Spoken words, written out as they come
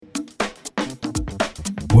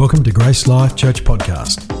Welcome to Grace Life Church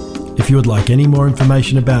Podcast. If you would like any more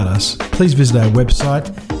information about us, please visit our website,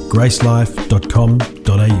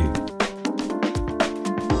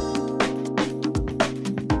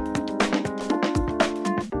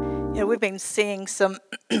 gracelife.com.au. We've been singing some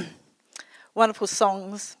wonderful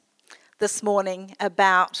songs this morning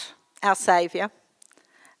about our Saviour,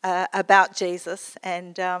 about Jesus,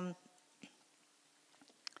 and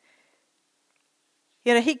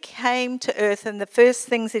he came to earth, and the first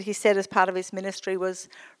things that he said as part of his ministry was,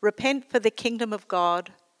 repent, for the kingdom of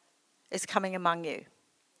God is coming among you.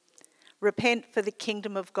 Repent, for the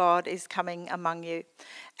kingdom of God is coming among you.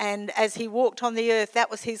 And as he walked on the earth,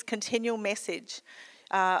 that was his continual message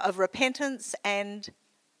of repentance and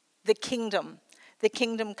the kingdom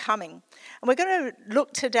coming. And we're going to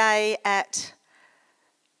look today at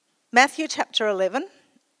Matthew chapter 11.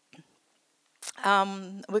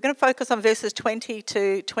 We're going to focus on verses 20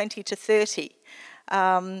 to 30,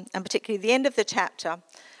 and particularly the end of the chapter.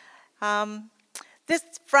 This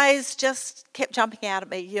phrase just kept jumping out at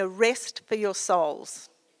me, rest for your souls.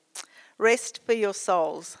 Rest for your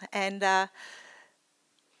souls. And, I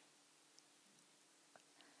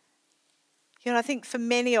think for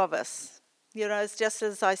many of us, it's just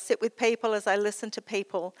as I sit with people, as I listen to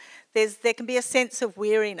people, there can be a sense of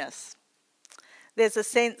weariness. There's a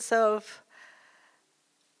sense of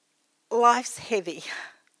life's heavy,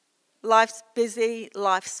 life's busy,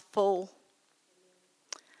 life's full,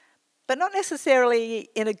 but not necessarily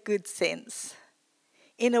in a good sense,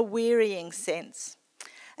 in a wearying sense.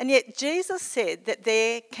 And yet Jesus said that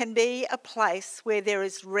there can be a place where there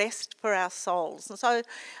is rest for our souls. And so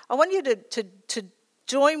I want you to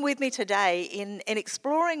join with me today in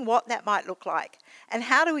exploring what that might look like and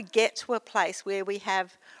how do we get to a place where we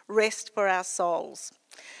have rest for our souls.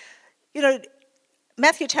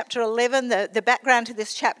 Matthew chapter 11, the background to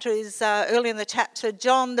this chapter is early in the chapter,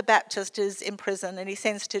 John the Baptist is in prison and he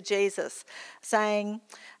sends to Jesus saying,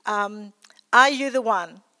 are you the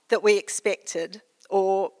one that we expected,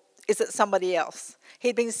 or is it somebody else?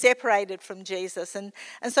 He'd been separated from Jesus. And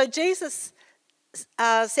so Jesus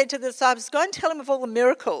said to the disciples, go and tell him of all the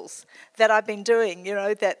miracles that I've been doing,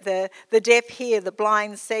 that the deaf hear, the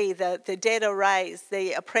blind see, the dead are raised,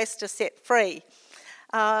 the oppressed are set free.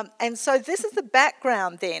 And so this is the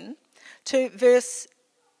background then to verse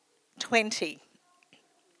 20.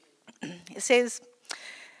 It says,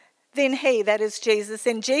 then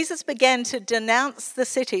Jesus began to denounce the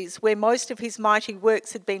cities where most of his mighty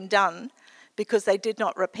works had been done because they did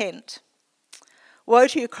not repent. Woe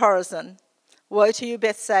to you, Chorazin! Woe to you,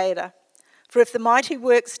 Bethsaida! For if the mighty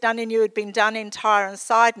works done in you had been done in Tyre and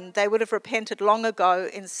Sidon, they would have repented long ago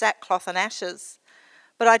in sackcloth and ashes.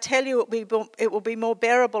 But I tell you, it will be more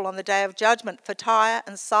bearable on the day of judgment for Tyre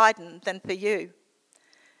and Sidon than for you.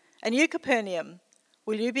 And you, Capernaum,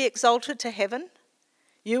 will you be exalted to heaven?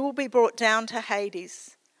 You will be brought down to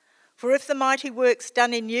Hades. For if the mighty works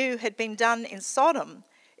done in you had been done in Sodom,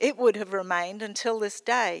 it would have remained until this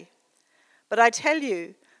day. But I tell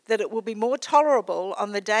you that it will be more tolerable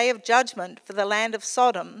on the day of judgment for the land of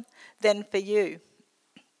Sodom than for you.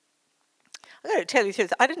 I'm going to tell you the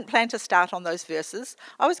truth, I didn't plan to start on those verses.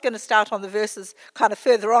 I was going to start on the verses kind of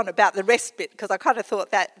further on about the rest bit because I kind of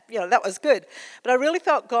thought that, that was good. But I really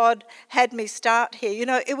felt God had me start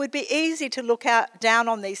here. It would be easy to look down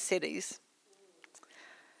on these cities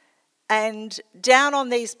and down on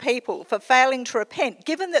these people for failing to repent,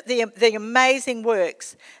 given that the amazing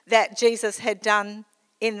works that Jesus had done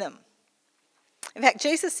in them. In fact,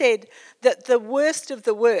 Jesus said that the worst of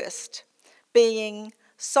the worst, being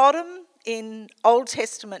Sodom in Old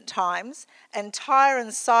Testament times and Tyre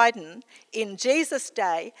and Sidon in Jesus'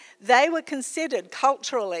 day, they were considered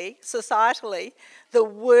culturally, societally, the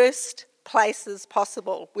worst places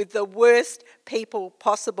possible, with the worst people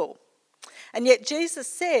possible. And yet Jesus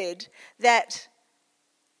said that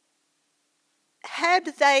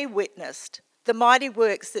had they witnessed the mighty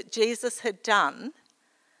works that Jesus had done,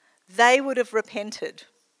 they would have repented.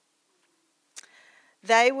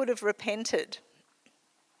 They would have repented.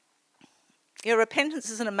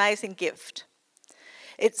 Repentance is an amazing gift.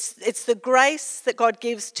 It's the grace that God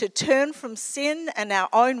gives to turn from sin and our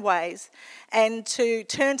own ways and to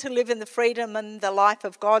turn to live in the freedom and the life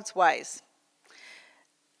of God's ways.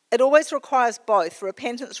 It always requires both.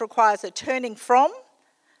 Repentance requires a turning from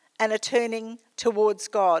and a turning towards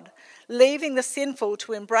God, leaving the sinful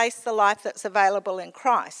to embrace the life that's available in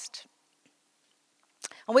Christ.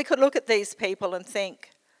 And we could look at these people and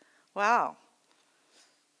think, wow,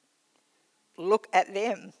 look at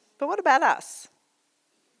them. But what about us?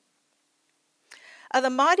 Are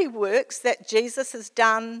the mighty works that Jesus has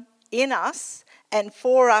done in us and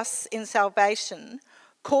for us in salvation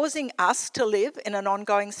causing us to live in an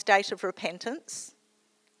ongoing state of repentance?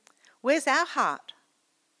 Where's our heart?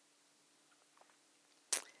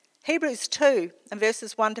 Hebrews 2 and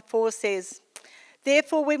verses 1 to 4 says,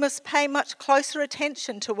 "Therefore we must pay much closer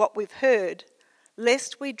attention to what we've heard,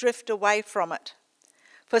 lest we drift away from it.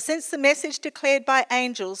 For since the message declared by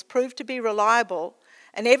angels proved to be reliable,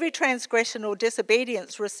 and every transgression or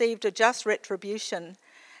disobedience received a just retribution,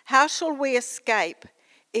 how shall we escape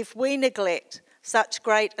if we neglect such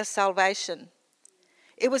great a salvation?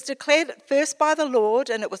 It was declared at first by the Lord,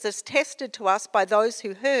 and it was attested to us by those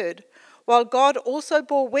who heard, while God also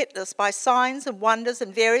bore witness by signs and wonders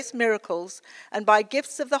and various miracles, and by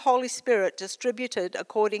gifts of the Holy Spirit distributed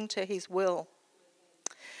according to his will."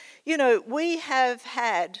 You know, we have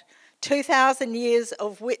had 2,000 years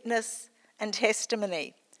of witness and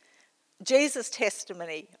testimony. Jesus'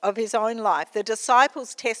 testimony of his own life, the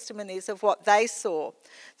disciples' testimonies of what they saw,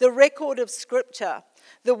 the record of Scripture,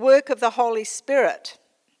 the work of the Holy Spirit.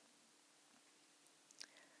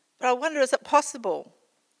 But I wonder, is it possible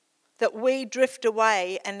that we drift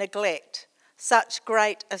away and neglect such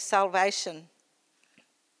great a salvation?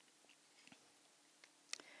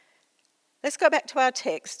 Let's go back to our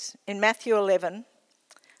text in Matthew 11.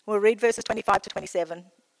 We'll read verses 25 to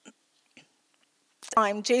 27.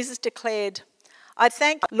 Time Jesus declared, "I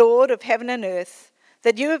thank you, Lord of heaven and earth,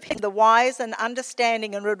 that you have hidden the wise and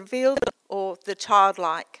understanding and revealed the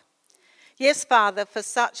childlike. Yes, Father, for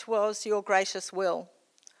such was your gracious will.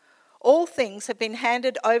 All things have been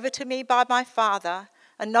handed over to me by my Father,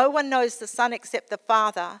 and no one knows the Son except the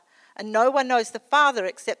Father, and no one knows the Father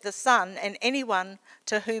except the Son, and anyone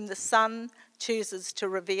to whom the Son chooses to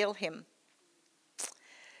reveal him."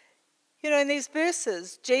 You know, in these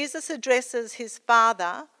verses, Jesus addresses his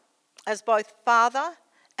Father as both Father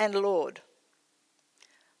and Lord.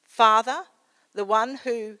 Father, the one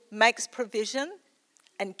who makes provision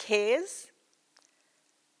and cares,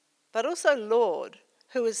 but also Lord,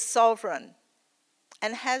 who is sovereign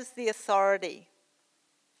and has the authority.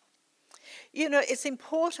 You know, it's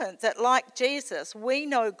important that, like Jesus, we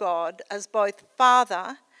know God as both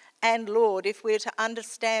Father and Lord if we're to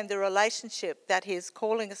understand the relationship that he is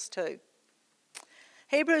calling us to.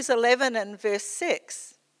 Hebrews 11 and verse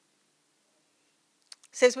 6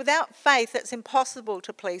 says, "Without faith it's impossible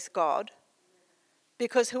to please God,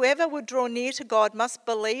 because whoever would draw near to God must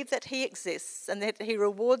believe that he exists and that he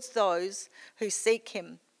rewards those who seek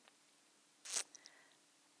him."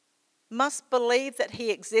 Must believe that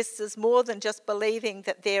he exists is more than just believing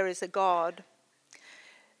that there is a God.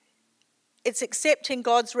 It's accepting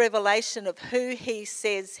God's revelation of who he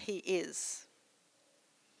says he is.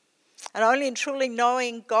 And only in truly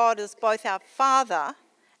knowing God as both our Father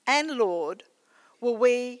and Lord will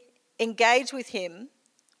we engage with him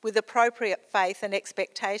with appropriate faith and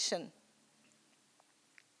expectation.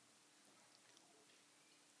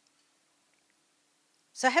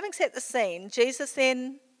 So having set the scene, Jesus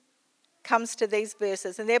then comes to these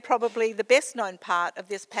verses, and they're probably the best known part of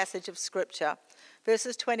this passage of Scripture,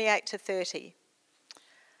 verses 28 to 30.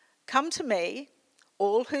 "Come to me,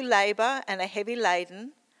 all who labour and are heavy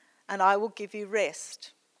laden, and I will give you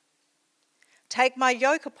rest. Take my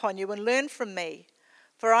yoke upon you and learn from me,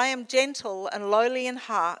 for I am gentle and lowly in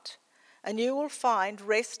heart, and you will find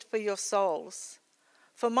rest for your souls.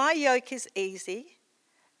 For my yoke is easy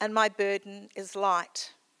and my burden is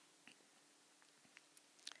light."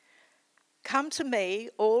 Come to me,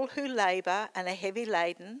 all who labour and are heavy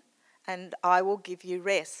laden, and I will give you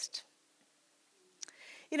rest.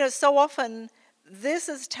 You know, so often this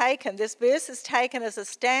verse is taken as a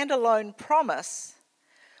standalone promise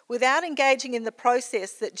without engaging in the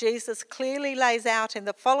process that Jesus clearly lays out in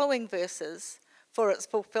the following verses for its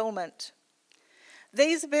fulfillment.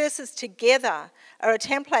 These verses together are a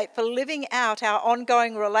template for living out our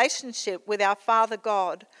ongoing relationship with our Father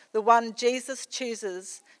God, the one Jesus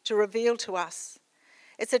chooses to reveal to us.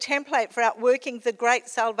 It's a template for outworking the great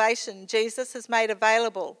salvation Jesus has made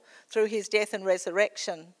available through his death and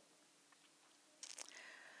resurrection.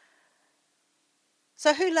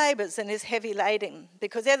 So who labours and is heavy laden?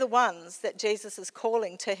 Because they're the ones that Jesus is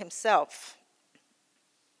calling to himself.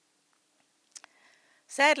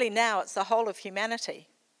 Sadly now it's the whole of humanity.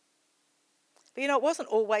 But you know, it wasn't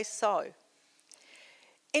always so.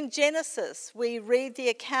 In Genesis, we read the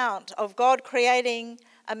account of God creating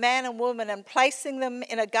a man and woman and placing them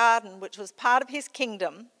in a garden which was part of his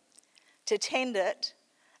kingdom, to tend it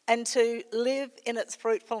and to live in its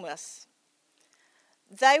fruitfulness.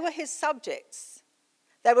 They were his subjects.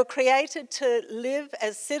 They were created to live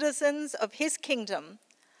as citizens of his kingdom,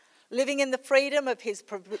 living in the freedom of his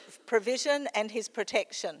provision and his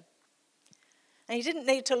protection. And he didn't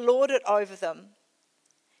need to lord it over them.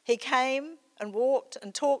 He came and walked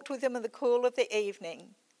and talked with them in the cool of the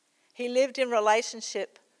evening. He lived in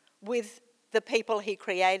relationship with the people he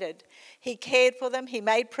created. He cared for them, he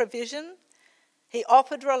made provision, he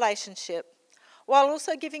offered relationship, while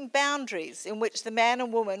also giving boundaries in which the man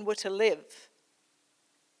and woman were to live.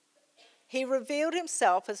 He revealed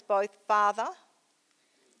himself as both Father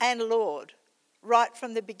and Lord right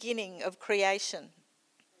from the beginning of creation.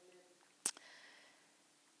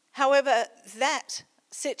 However, that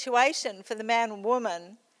situation for the man and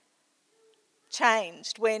woman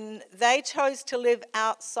changed when they chose to live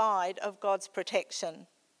outside of God's protection.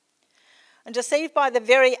 And deceived by the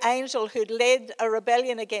very angel who'd led a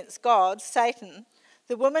rebellion against God, Satan,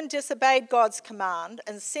 the woman disobeyed God's command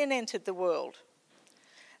and sin entered the world.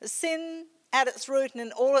 Sin at its root and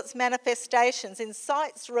in all its manifestations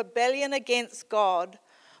incites rebellion against God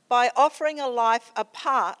by offering a life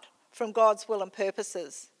apart from God's will and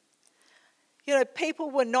purposes. You know, people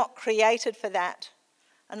were not created for that,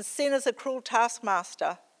 and sin is a cruel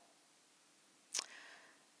taskmaster.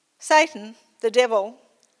 Satan, the devil,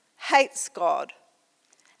 hates God,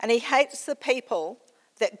 and he hates the people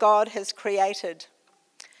that God has created.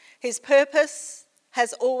 His purpose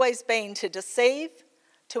has always been to deceive,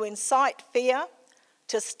 to incite fear,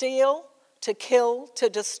 to steal, to kill, to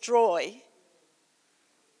destroy.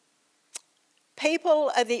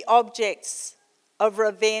 People are the objects of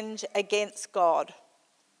revenge against God.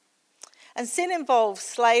 And sin involves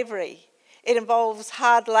slavery, it involves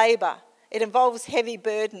hard labour, it involves heavy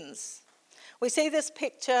burdens. We see this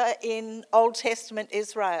picture in Old Testament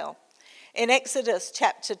Israel. In Exodus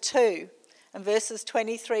chapter 2 and verses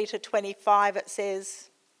 23 to 25 it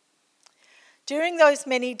says, "During those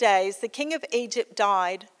many days the king of Egypt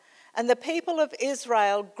died, and the people of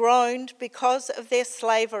Israel groaned because of their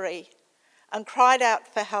slavery and cried out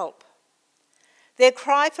for help. Their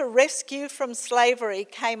cry for rescue from slavery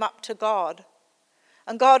came up to God,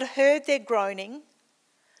 and God heard their groaning,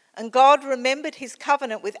 and God remembered his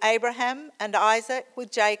covenant with Abraham and Isaac,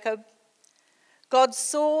 with Jacob. God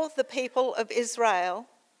saw the people of Israel,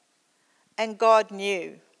 and God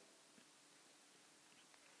knew."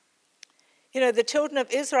 You know, the children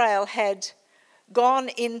of Israel had gone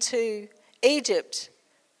into Egypt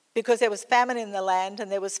because there was famine in the land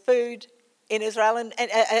and there was food in Israel and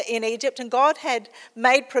in Egypt, and God had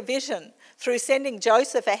made provision through sending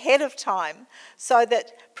Joseph ahead of time so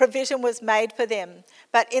that provision was made for them.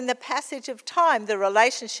 But in the passage of time, the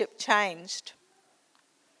relationship changed.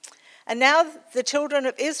 And now the children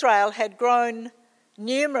of Israel had grown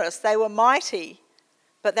numerous. They were mighty,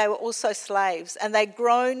 but they were also slaves, and they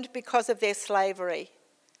groaned because of their slavery.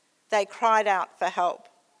 They cried out for help.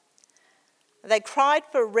 They cried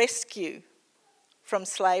for rescue from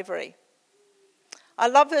slavery. I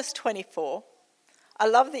love verse 24. I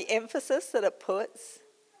love the emphasis that it puts.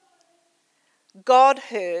 God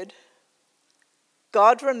heard,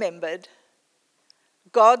 God remembered,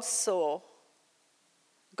 God saw,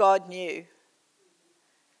 God knew.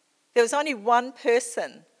 There was only one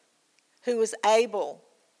person who was able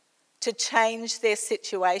to change their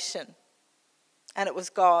situation, and it was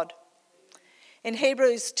God. In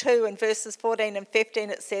Hebrews 2 and verses 14 and 15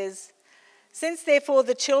 it says, "Since therefore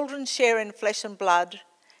the children share in flesh and blood,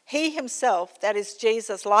 he himself, that is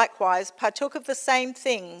Jesus, likewise partook of the same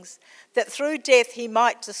things, that through death he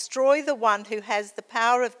might destroy the one who has the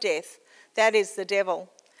power of death, that is the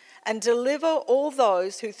devil, and deliver all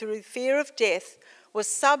those who through fear of death were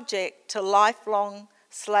subject to lifelong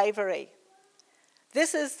slavery."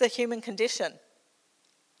 This is the human condition.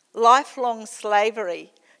 Lifelong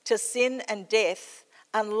slavery to sin and death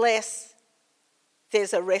unless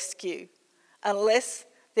there's a rescue, unless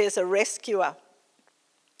there's a rescuer.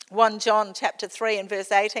 1 John chapter 3 and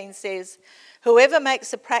verse 18 says, "Whoever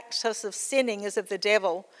makes a practice of sinning is of the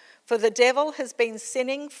devil, for the devil has been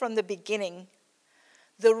sinning from the beginning.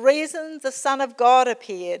 The reason the Son of God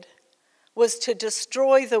appeared was to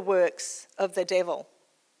destroy the works of the devil."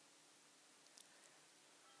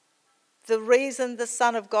 The reason the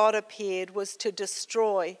Son of God appeared was to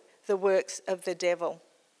destroy the works of the devil.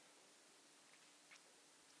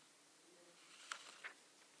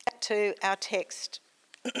 Back to our text.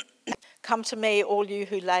 "Come to me, all you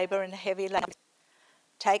who labour and heavy laden.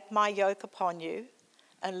 Take my yoke upon you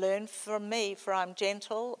and learn from me, for I am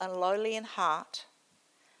gentle and lowly in heart,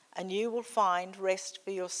 and you will find rest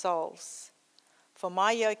for your souls. For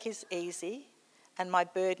my yoke is easy and my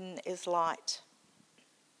burden is light."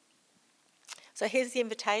 So here's the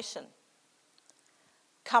invitation.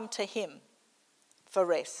 Come to him for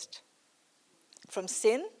rest from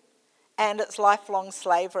sin and its lifelong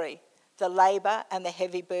slavery, the labour and the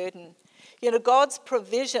heavy burden. You know, God's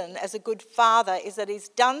provision as a good father is that he's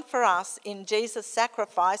done for us in Jesus'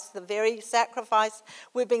 sacrifice, the very sacrifice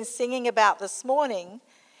we've been singing about this morning.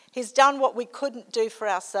 He's done what we couldn't do for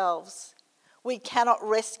ourselves. We cannot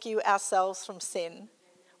rescue ourselves from sin.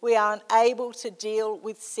 We are unable to deal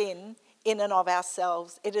with sin in and of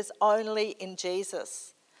ourselves. It is only in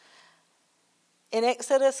Jesus. In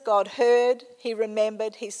Exodus, God heard, he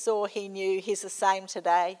remembered, he saw, he knew. He's the same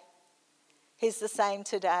today. He's the same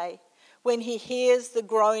today. When he hears the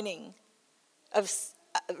groaning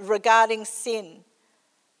regarding sin,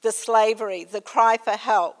 the slavery, the cry for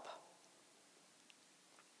help,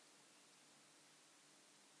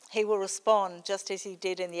 he will respond just as he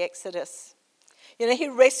did in the Exodus. You know, he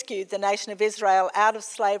rescued the nation of Israel out of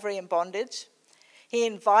slavery and bondage. He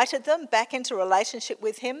invited them back into relationship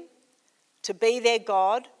with him to be their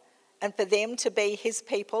God and for them to be his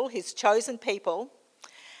people, his chosen people.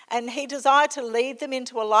 And he desired to lead them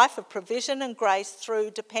into a life of provision and grace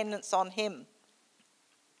through dependence on him.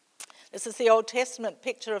 This is the Old Testament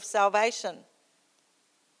picture of salvation.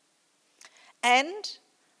 And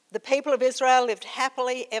the people of Israel lived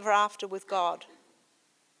happily ever after with God.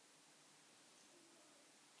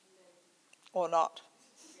 Or not.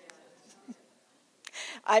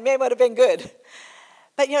 Amen would have been good.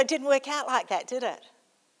 But, you know, it didn't work out like that, did it?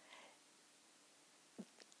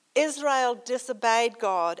 Israel disobeyed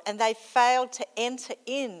God and they failed to enter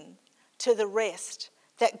in to the rest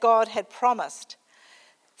that God had promised.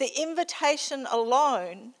 The invitation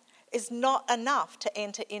alone is not enough to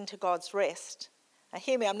enter into God's rest. Now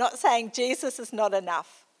hear me, I'm not saying Jesus is not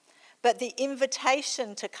enough, but the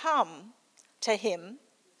invitation to come to him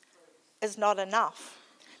is not enough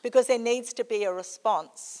because there needs to be a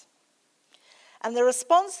response. And the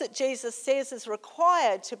response that Jesus says is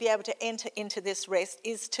required to be able to enter into this rest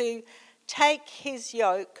is to take his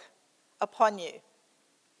yoke upon you.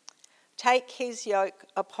 Take his yoke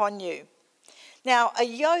upon you. Now, a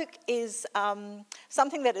yoke is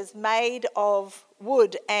something that is made of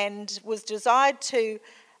wood and was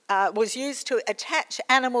used to attach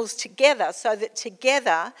animals together so that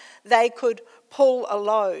together they could pull a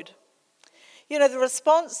load. You know, the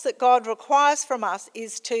response that God requires from us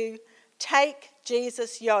is to take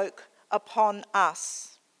Jesus' yoke upon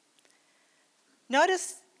us.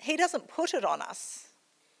 Notice he doesn't put it on us.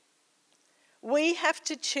 We have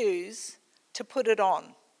to choose to put it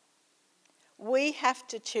on. We have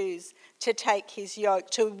to choose to take his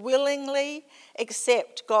yoke, to willingly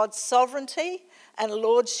accept God's sovereignty and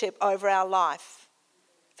lordship over our life.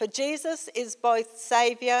 For Jesus is both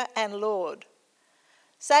Saviour and Lord.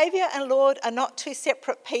 Saviour and Lord are not two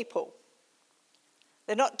separate people.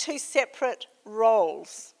 They're not two separate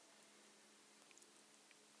roles.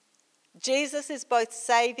 Jesus is both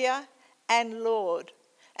Saviour and Lord.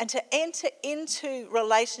 And to enter into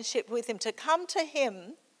relationship with him, to come to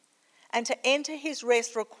him and to enter his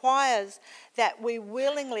rest requires that we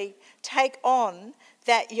willingly take on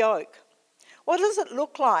that yoke. What does it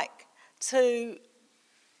look like to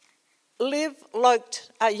live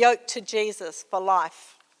yoked to Jesus for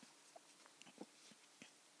life?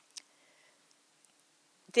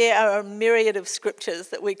 There are a myriad of scriptures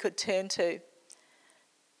that we could turn to.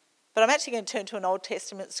 But I'm actually going to turn to an Old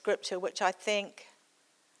Testament scripture which I think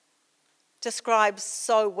describes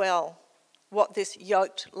so well what this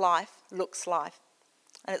yoked life looks like.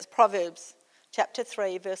 And it's Proverbs chapter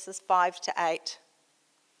 3, verses 5 to 8.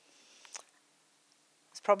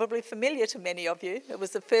 It's probably familiar to many of you. It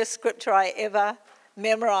was the first scripture I ever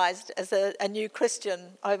memorised as a new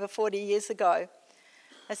Christian over 40 years ago.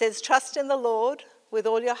 It says, "Trust in the Lord with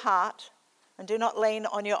all your heart and do not lean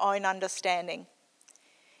on your own understanding.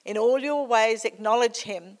 In all your ways acknowledge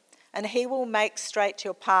him and he will make straight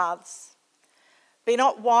your paths. Be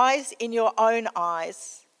not wise in your own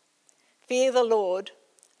eyes. Fear the Lord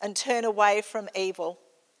and turn away from evil.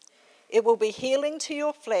 It will be healing to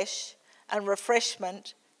your flesh and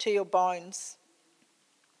refreshment to your bones."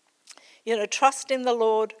 You know, trust in the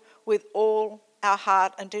Lord with all our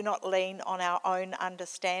heart and do not lean on our own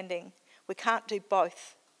understanding. We can't do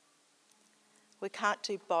both. We can't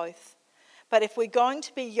do both. But if we're going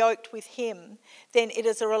to be yoked with him, then it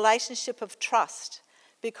is a relationship of trust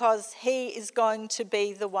because he is going to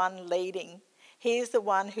be the one leading. He is the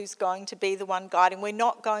one who's going to be the one guiding. We're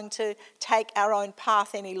not going to take our own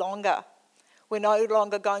path any longer. We're no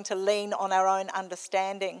longer going to lean on our own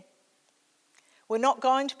understanding. We're not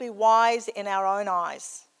going to be wise in our own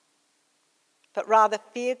eyes, but rather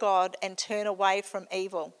fear God and turn away from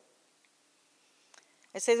evil.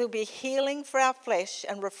 It says it will be healing for our flesh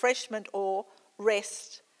and refreshment or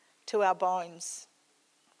rest to our bones.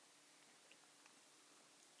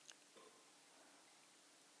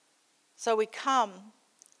 So we come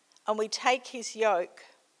and we take his yoke.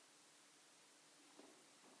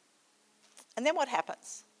 And then what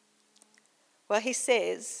happens? Well, he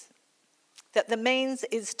says that the means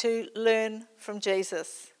is to learn from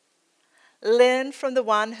Jesus. Learn from the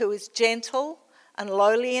one who is gentle and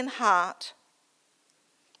lowly in heart,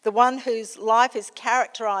 the one whose life is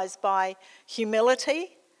characterized by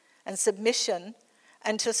humility and submission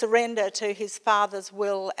and to surrender to his Father's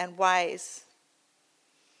will and ways.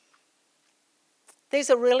 These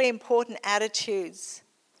are really important attitudes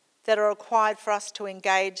that are required for us to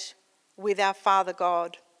engage with our Father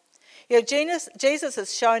God. Jesus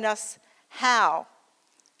has shown us how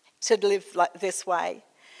to live like this way.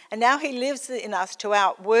 And now he lives in us to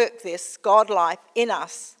outwork this God life in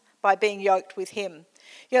us by being yoked with him.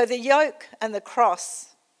 The yoke and the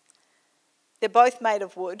cross, they're both made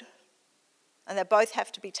of wood and they both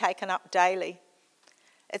have to be taken up daily.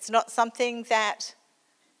 It's not something that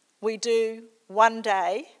we do one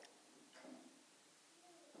day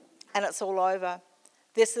and it's all over.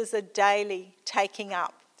 This is a daily taking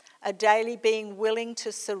up, a daily being willing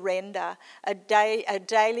to surrender, a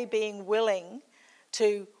daily being willing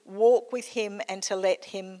to walk with him and to let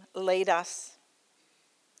him lead us.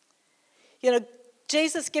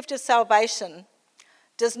 Jesus' gift of salvation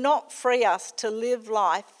does not free us to live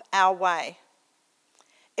life our way.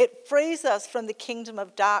 It frees us from the kingdom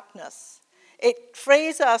of darkness. It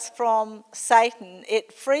frees us from Satan.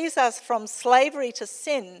 It frees us from slavery to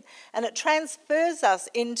sin, and it transfers us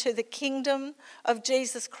into the kingdom of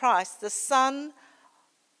Jesus Christ, the Son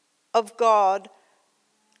of God,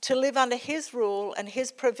 to live under his rule and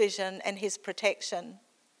his provision and his protection.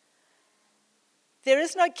 There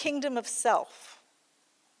is no kingdom of self.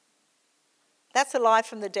 That's a lie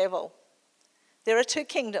from the devil. There are two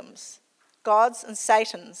kingdoms, God's and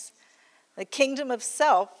Satan's. The kingdom of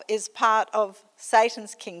self is part of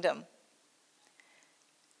Satan's kingdom.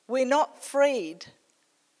 We're not freed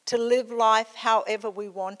to live life however we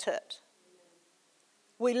want it.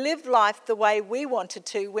 We lived life the way we wanted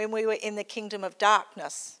to when we were in the kingdom of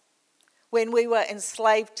darkness, when we were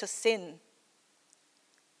enslaved to sin.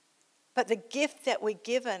 But the gift that we're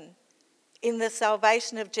given in the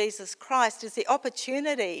salvation of Jesus Christ is the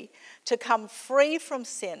opportunity to come free from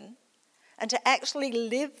sin and to actually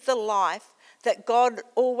live the life that God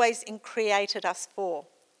always created us for.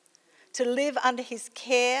 To live under his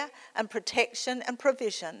care and protection and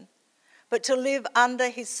provision, but to live under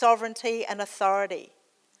his sovereignty and authority,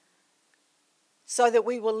 so that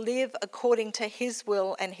we will live according to his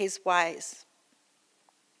will and his ways.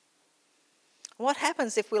 What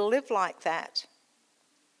happens if we live like that?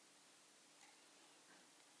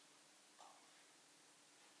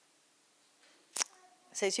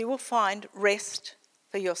 It says, you will find rest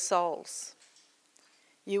for your souls.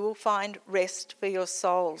 You will find rest for your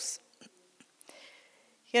souls.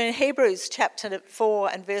 In Hebrews chapter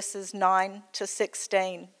 4 and verses 9 to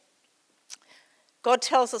 16, God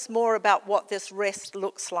tells us more about what this rest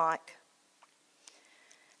looks like.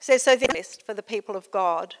 It says, so there's rest for the people of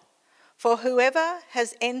God. For whoever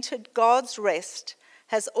has entered God's rest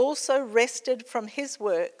has also rested from his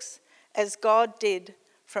works as God did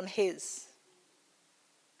from his.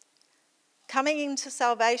 Coming into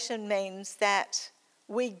salvation means that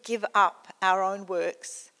we give up our own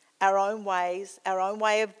works, our own ways, our own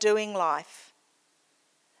way of doing life.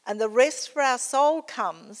 And the rest for our soul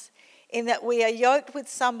comes in that we are yoked with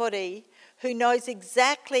somebody who knows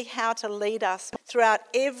exactly how to lead us throughout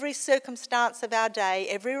every circumstance of our day,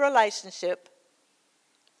 every relationship,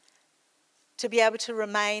 to be able to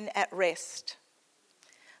remain at rest.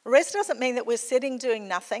 Rest doesn't mean that we're sitting doing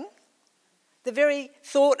nothing. The very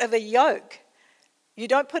thought of a yoke, you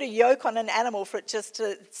don't put a yoke on an animal for it just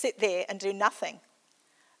to sit there and do nothing.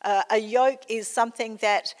 A yoke is something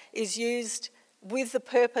that is used with the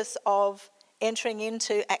purpose of entering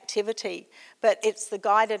into activity, but it's the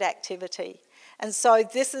guided activity. And so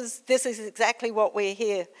this is exactly what we're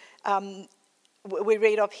here. We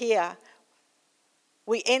read of here.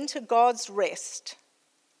 We enter God's rest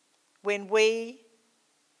when we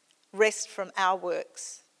rest from our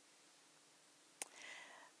works.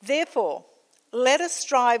 Therefore, let us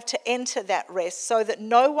strive to enter that rest so that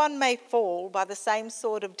no one may fall by the same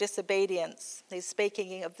sort of disobedience. He's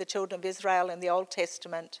speaking of the children of Israel in the Old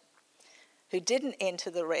Testament, who didn't enter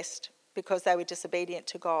the rest because they were disobedient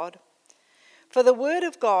to God. For the word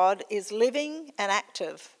of God is living and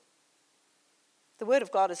active. The word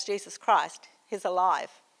of God is Jesus Christ. He's alive.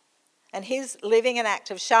 And he's living and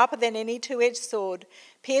active, sharper than any two-edged sword,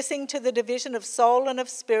 piercing to the division of soul and of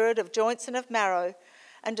spirit, of joints and of marrow,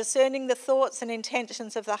 and discerning the thoughts and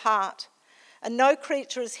intentions of the heart. and no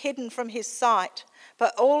creature is hidden from his sight,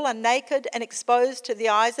 but all are naked and exposed to the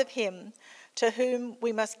eyes of him to whom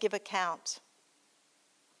we must give account.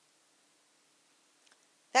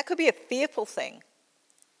 That could be a fearful thing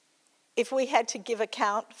if we had to give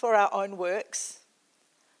account for our own works,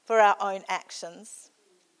 for our own actions.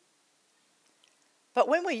 But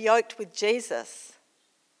when we're yoked with Jesus,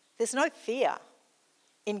 there's no fear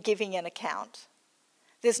in giving an account.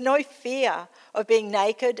 There's no fear of being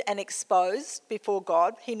naked and exposed before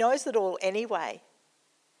God. He knows it all anyway.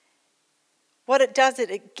 What it does,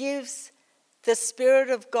 it gives the Spirit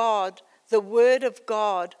of God, the Word of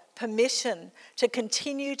God, permission to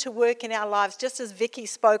continue to work in our lives, just as Vicky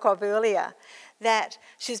spoke of earlier, that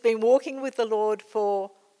she's been walking with the Lord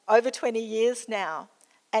for over 20 years now,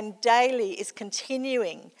 and daily is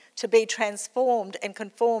continuing to be transformed and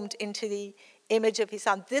conformed into the image of his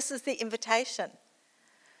Son. This is the invitation,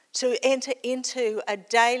 to enter into a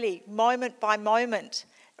daily, moment by moment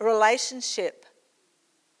relationship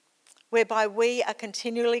whereby we are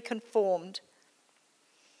continually conformed.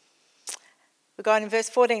 We're going in verse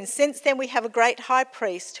 14. Since then we have a great high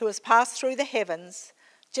priest who has passed through the heavens,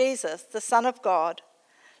 Jesus, the Son of God.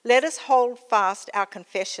 Let us hold fast our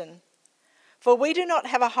confession. For we do not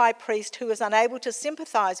have a high priest who is unable to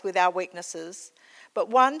sympathize with our weaknesses, but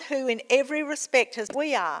one who in every respect as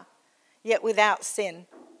we are, yet without sin.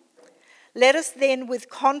 Let us then with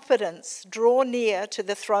confidence draw near to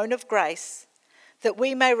the throne of grace, that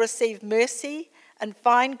we may receive mercy and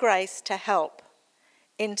find grace to help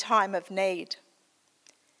in time of need.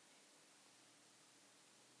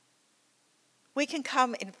 We can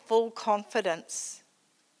come in full confidence.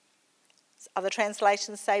 Other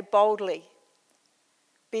translations say boldly,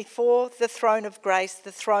 before the throne of grace,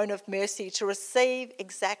 the throne of mercy, to receive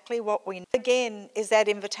exactly what we need. Again is that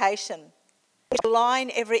invitation.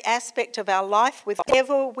 Align every aspect of our life with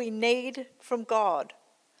whatever we need from God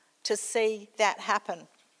to see that happen.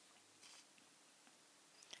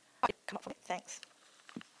 Come up for me, thanks.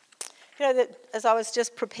 You know that as I was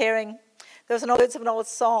just preparing, there was words of an old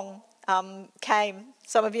song came.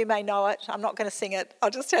 Some of you may know it. I'm not going to sing it. I'll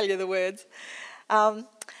just tell you the words.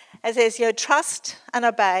 It says, trust and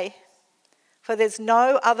obey, for there's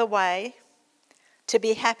no other way to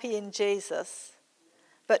be happy in Jesus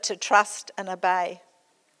but to trust and obey.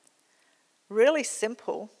 Really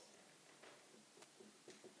simple.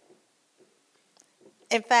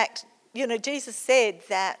 In fact, Jesus said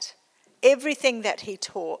that everything that he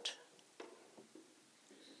taught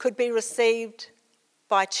could be received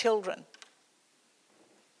by children.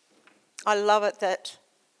 I love it that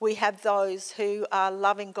we have those who are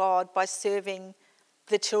loving God by serving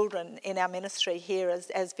the children in our ministry here,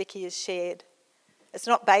 as Vicky has shared. It's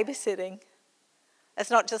not babysitting. It's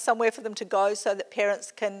not just somewhere for them to go so that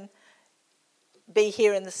parents can be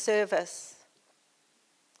here in the service.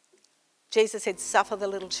 Jesus said, suffer the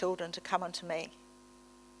little children to come unto me,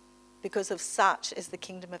 because of such is the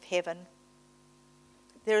kingdom of heaven.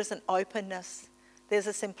 There is an openness, there's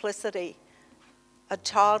a simplicity, a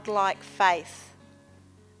childlike faith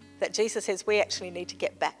that Jesus says we actually need to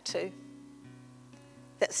get back to,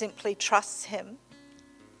 that simply trusts him,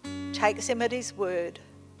 takes him at his word,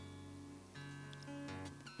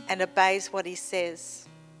 and obeys what he says.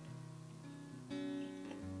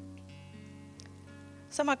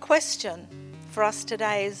 So my question for us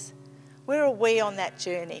today is, where are we on that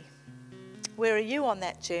journey? Where are you on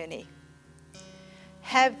that journey?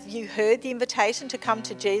 Have you heard the invitation to come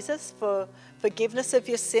to Jesus for forgiveness of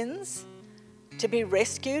your sins, to be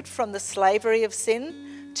rescued from the slavery of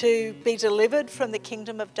sin, to be delivered from the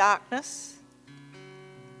kingdom of darkness?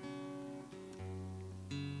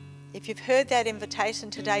 If you've heard that invitation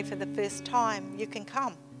today for the first time, you can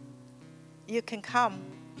come. You can come.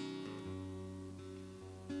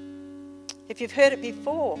 If you've heard it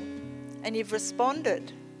before and you've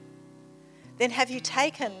responded, then have you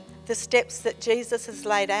taken the steps that Jesus has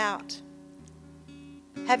laid out?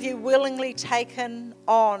 Have you willingly taken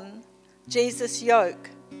on Jesus' yoke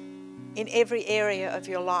in every area of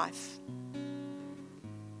your life?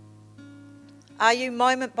 Are you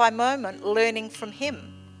moment by moment learning from him?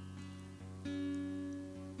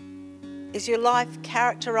 Is your life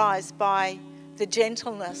characterized by the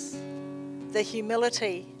gentleness, the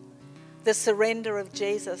humility, the surrender of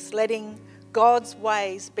Jesus, letting God's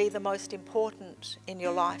ways be the most important in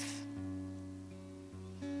your life?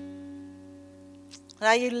 And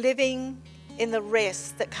are you living in the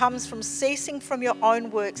rest that comes from ceasing from your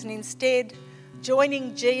own works and instead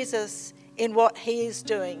joining Jesus in what he is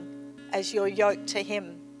doing as your yoke to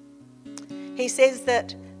him? He says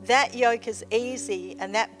that yoke is easy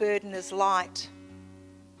and that burden is light.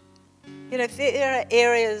 You know, if there are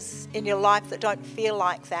areas in your life that don't feel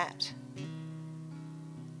like that,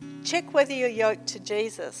 check whether you're yoked to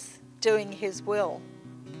Jesus, doing his will.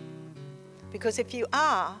 Because if you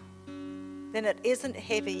are, then it isn't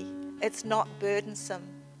heavy, it's not burdensome.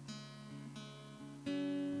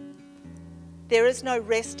 There is no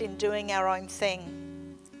rest in doing our own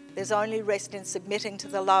thing. There's only rest in submitting to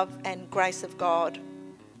the love and grace of God.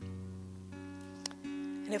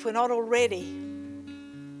 And if we're not already,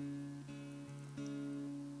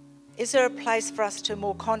 is there a place for us to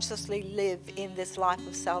more consciously live in this life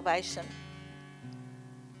of salvation?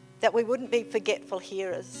 That we wouldn't be forgetful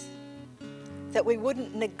hearers, that we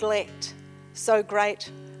wouldn't neglect so great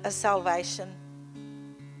a salvation.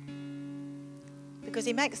 Because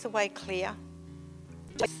he makes the way clear.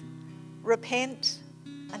 Just repent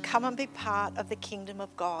and come and be part of the kingdom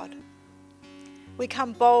of God. We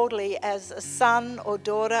come boldly as a son or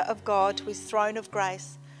daughter of God to his throne of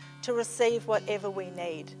grace to receive whatever we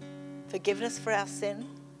need. Forgiveness for our sin,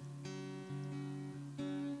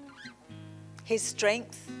 his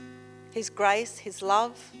strength, his grace, his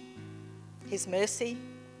love, his mercy.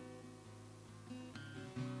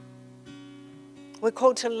 We're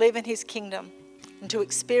called to live in his kingdom and to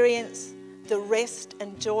experience the rest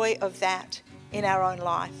and joy of that in our own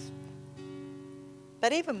life.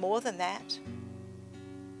 But even more than that,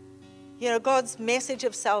 you know, God's message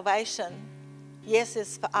of salvation, yes,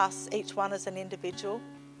 is for us, each one as an individual.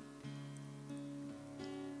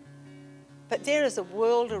 But there is a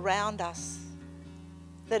world around us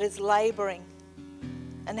that is labouring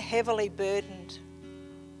and heavily burdened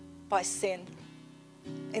by sin,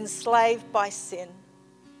 enslaved by sin.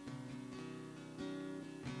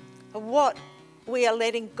 And what we are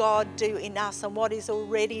letting God do in us and what is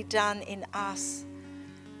already done in us,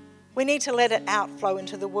 we need to let it outflow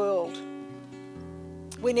into the world.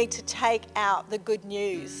 We need to take out the good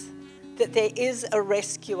news that there is a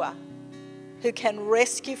rescuer who can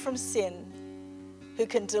rescue from sin, who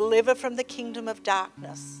can deliver from the kingdom of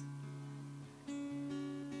darkness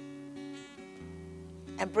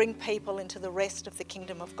and bring people into the rest of the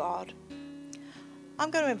kingdom of God. I'm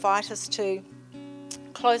going to invite us to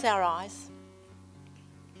close our eyes.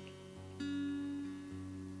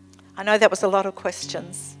 I know that was a lot of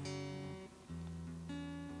questions,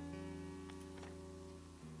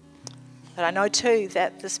 but I know too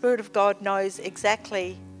that the Spirit of God knows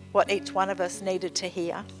exactly what each one of us needed to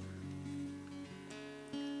hear.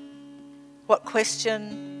 What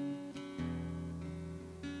question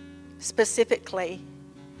specifically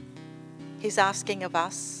he's asking of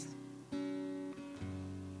us.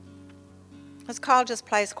 As Kyle just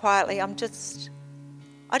plays quietly, I just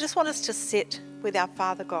want us to sit with our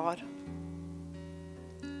Father God,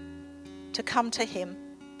 to come to him,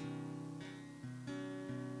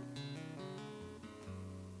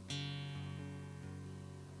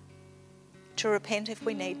 to repent if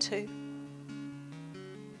we need to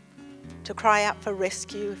cry out for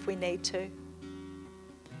rescue if we need to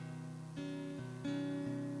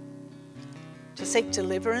seek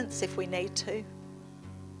deliverance if we need to.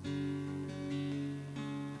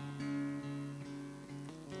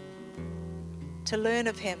 To learn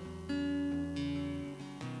of him.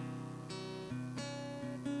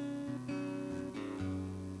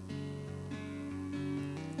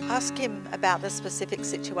 Ask him about the specific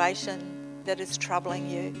situation that is troubling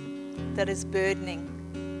you, that is burdening.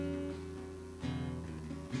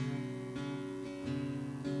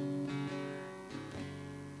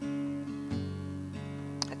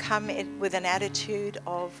 Come with an attitude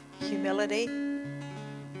of humility,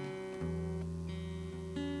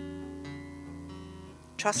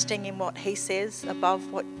 trusting in what he says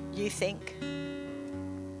above what you think.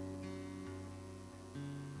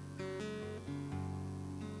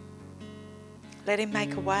 Let him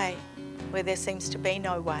make a way where there seems to be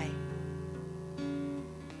no way.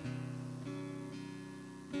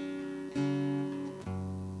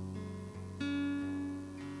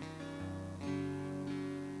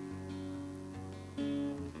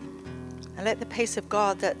 And let the peace of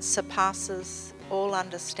God that surpasses all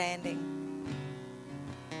understanding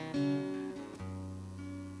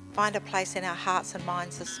find a place in our hearts and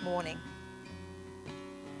minds this morning.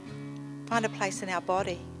 Find a place in our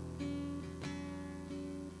body.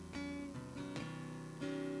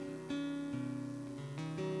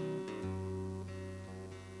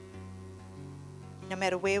 No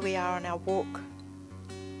matter where we are on our walk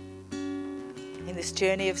in this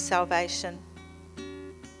journey of salvation,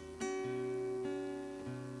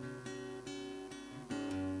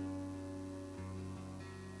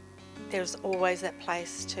 there's always that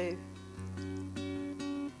place to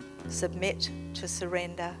submit, to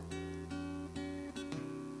surrender,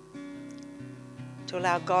 to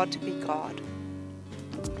allow God to be God.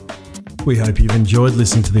 We hope you've enjoyed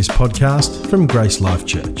listening to this podcast from Grace Life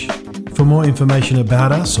Church. For more information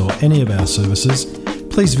about us or any of our services,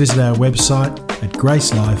 please visit our website at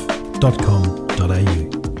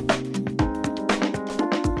gracelife.com.au.